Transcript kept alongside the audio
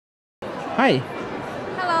Hi.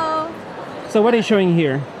 Hello. So what are you showing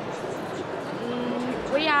here?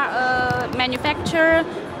 We are a manufacturer.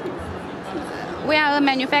 We are a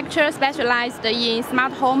manufacturer specialized in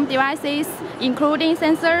smart home devices, including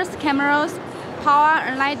sensors, cameras, power,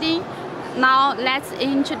 and lighting. Now let's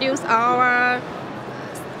introduce our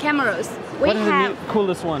cameras. What is the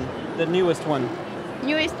coolest one? The newest one?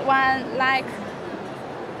 Newest one, like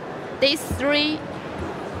these three.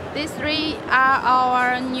 These three are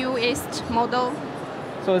our newest model.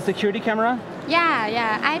 So a security camera?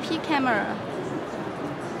 Yeah, IP camera.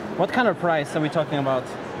 What kind of price are we talking about?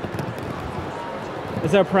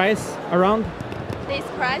 Is there a price around? This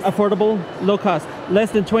price? Affordable, low cost,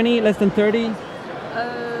 less than 20, less than 30?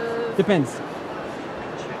 Depends.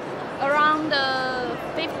 Around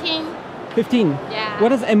 15. 15? Yeah.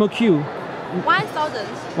 What is MOQ? 1,000.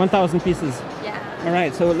 1,000 pieces. Yeah. All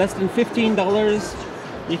right, so less than $15.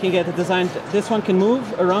 You can get a design. This one can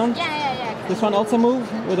move around? Yeah. This one also move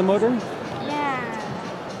with a motor? Yeah.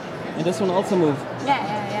 And this one also move?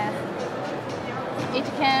 Yeah. It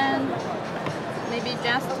can maybe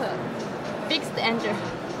just fix the engine.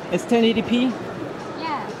 It's 1080p?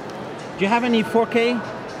 Yeah. Do you have any 4K?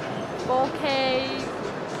 4K.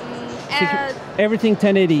 Everything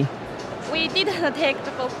 1080? We didn't take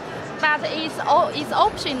the book, but it's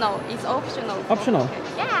optional. It's optional. Optional?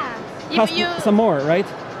 Yeah. Cost some more, right?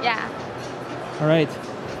 Yeah. All right.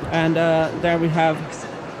 And there we have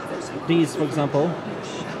these, for example.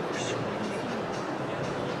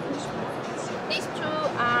 These two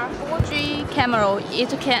are 4G camera.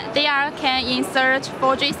 They can insert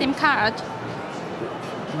 4G SIM card.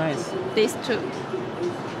 Nice. These two.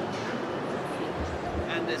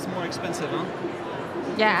 And it's more expensive, huh?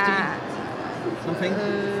 Yeah. 50? Something?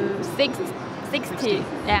 60.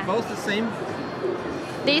 Yeah. Both the same?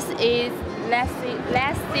 This is less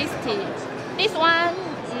 60. This one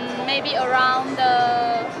maybe around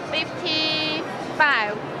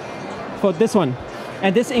 55. For this one?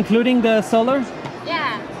 And this including the solar?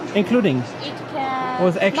 Yeah. Including? It can.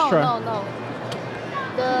 Was extra? No.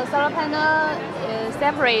 The solar panel is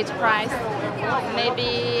separate price.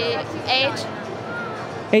 Maybe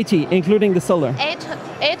 80, including the solar.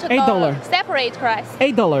 $8. Separate price.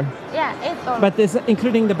 $8. Yeah, $8. But is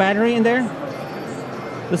including the battery in there?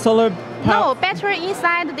 The solar No, battery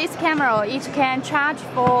inside this camera. It can charge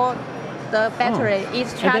for the battery. Oh.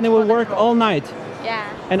 It's charged and then it will work all night? Yeah.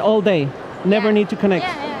 And all day? Never need to connect?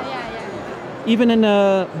 Yeah. Even in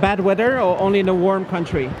bad weather or only in a warm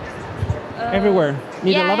country? Everywhere?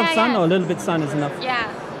 Need a lot of sun or a little bit sun is enough? Yeah.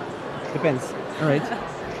 Depends. All right.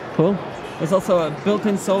 Cool. There's also a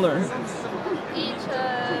built-in solar.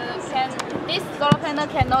 This solar panel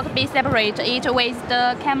cannot be separated. It with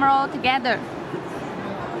the camera together.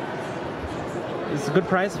 It's a good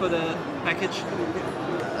price for the package?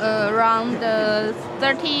 Around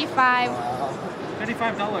 $35.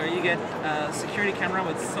 $35. You get a security camera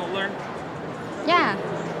with solar. Yeah,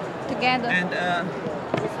 together. And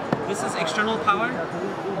this is external power?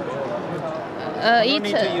 You don't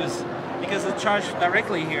need to use because it's charged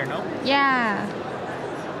directly here, no? Yeah,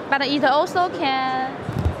 but it also can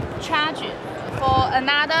charge for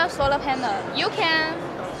another solar panel. You can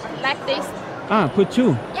like this. Put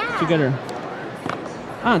two together.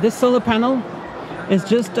 This solar panel is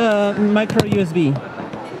just micro USB.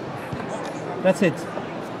 That's it.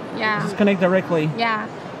 Yeah. Just connect directly. Yeah,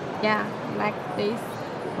 like this.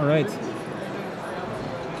 All right.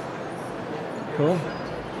 Cool.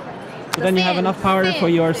 So then you have enough power for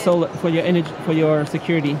your solar, for your energy, for your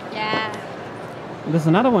security. Yeah. There's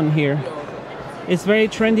another one here. It's very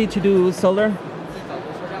trendy to do solar.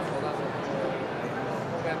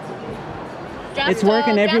 It's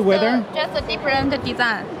working every weather. Just a different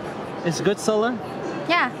design. It's good solar.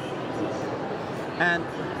 Yeah. And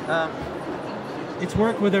it's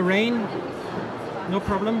work with the rain. No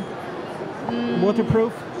problem.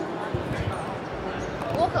 Waterproof.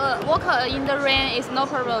 Walk in the rain is no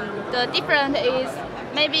problem. The difference is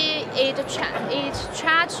maybe it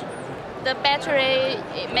charge the battery.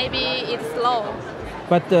 Maybe it's slow.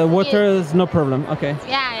 But the water is no problem. Okay.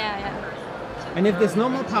 Yeah. And if there's no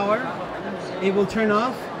more power, it will turn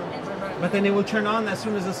off. But then it will turn on as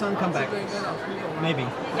soon as the sun comes back. Maybe.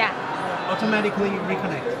 Yeah. Automatically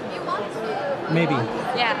reconnect. Maybe.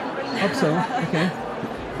 Yeah. Hope so. Okay.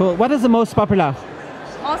 Cool. What is the most popular?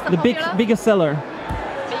 Biggest seller.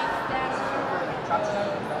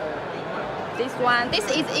 This one. This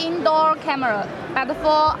is indoor camera, but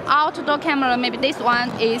for outdoor camera, maybe this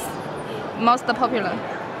one is most popular.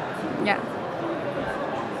 Yeah.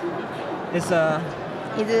 Is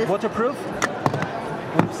it waterproof?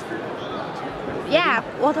 Oops. Yeah,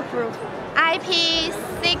 waterproof. IP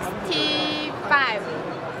 60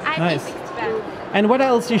 Nice. IP65. And what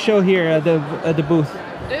else you show here at the booth?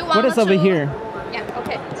 Do you want What is over here? Yeah,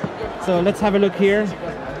 okay. So let's have a look here. What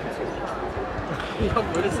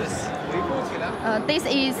is this?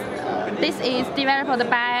 This is developed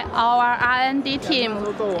by our R&D team.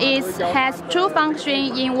 It has two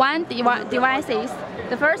functions in one devices.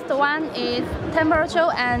 The first one is temperature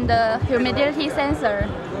and humidity sensor.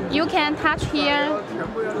 You can touch here.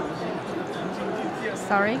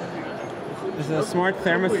 Sorry. It's a smart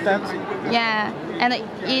thermostat. Yeah, and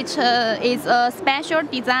it is a special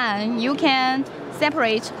design. You can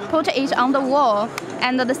put it on the wall.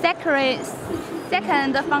 And the second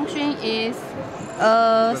function is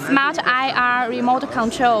a smart IR remote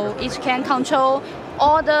control. It can control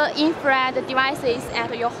all the infrared devices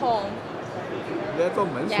at your home.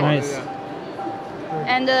 Yeah. Nice.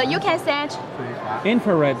 And you can set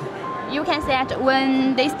Infrared. You can set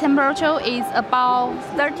when this temperature is about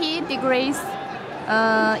 30 degrees,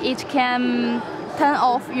 it can turn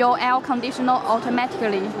off your air conditioner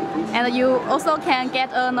automatically. And you also can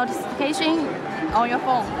get a notification on your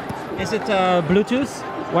phone. Is it Bluetooth?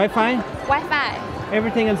 Wi-Fi? Wi-Fi.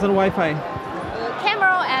 Everything is on Wi-Fi.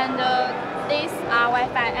 Camera and these are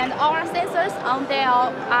Wi-Fi. And our sensors on there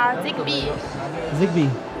are Zigbee. Zigbee.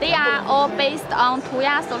 They are all based on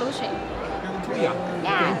Toya solution. Yeah.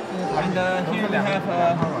 And here we have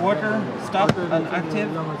water, stop, and active.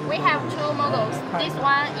 We have two models. This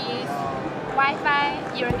one is Wi-Fi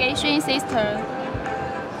irrigation system.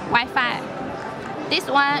 Wi-Fi. This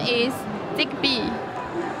one is Zigbee.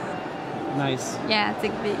 Nice. Yeah,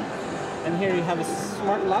 Zigbee. And here you have a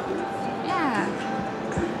smart lock. Yeah.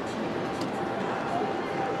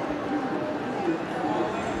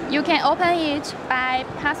 You can open it by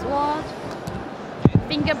password,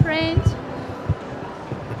 fingerprint.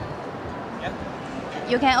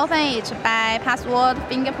 You can open it by password,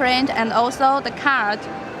 fingerprint, and also the card.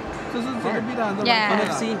 Yeah.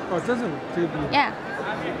 NFC. Yeah.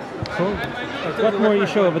 Cool. What more you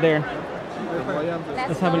show over there?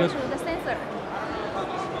 Let's have a go look. to the sensor.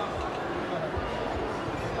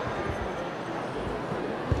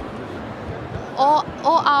 All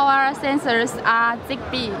our sensors are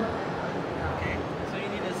Zigbee. Okay. So you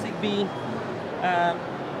need a Zigbee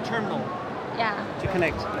terminal Yeah. to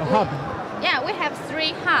connect. A hub. Yeah, we have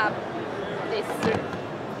 3 hubs.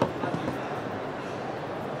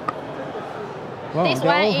 Wow, This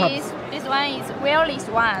they're all one hubs. is wireless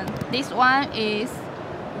one. This one is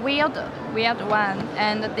wired one,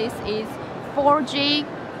 and this is 4G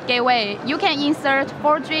gateway. You can insert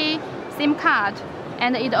 4G SIM card,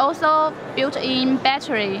 and it also built-in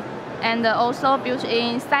battery, and also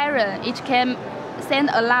built-in siren. It can send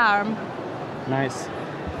alarm. Nice.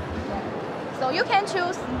 So you can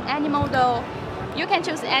choose any model. You can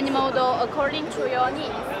choose any model according to your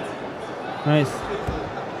needs. Nice.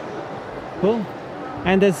 Cool.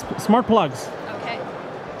 And there's smart plugs. Okay.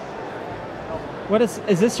 What is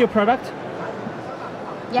this your product?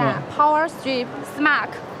 Yeah, No. power strip smart.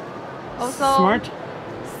 Also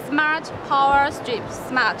smart power strip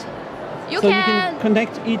smart. So you can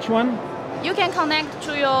connect each one? You can connect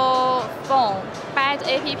to your phone by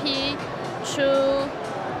the app to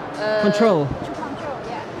Control. To control,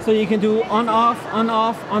 yeah. So you can do on off, on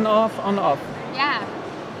off, on off, on off. Yeah.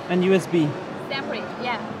 And USB. Separate,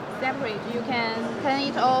 yeah. Separate. You can turn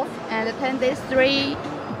it off and turn these 3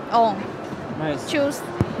 on. Nice. Choose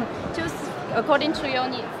according to your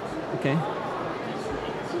needs. Okay.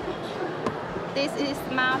 This is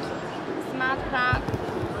smart plug.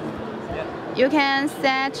 You can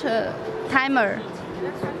set a timer.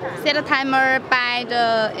 Set a timer by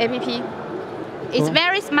the app. It's Cool.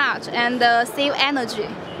 very smart and save energy.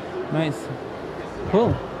 Nice.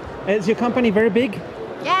 Cool. Is your company very big?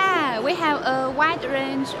 Yeah, we have a wide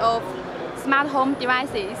range of smart home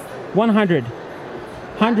devices. 100.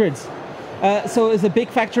 Hundreds. So it's a big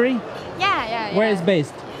factory? Yeah. Where is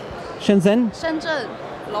based? Shenzhen? Shenzhen,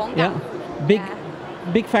 Longgang. Yeah.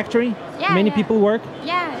 Big factory? Yeah, Many yeah. people work?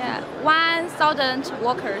 Yeah. 1,000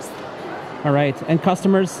 workers. All right. And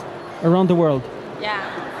customers around the world? Yeah.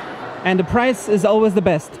 And the price is always the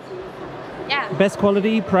best? Yeah. Best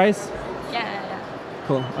quality, price? Yeah.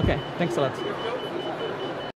 Cool. Okay. Thanks a lot.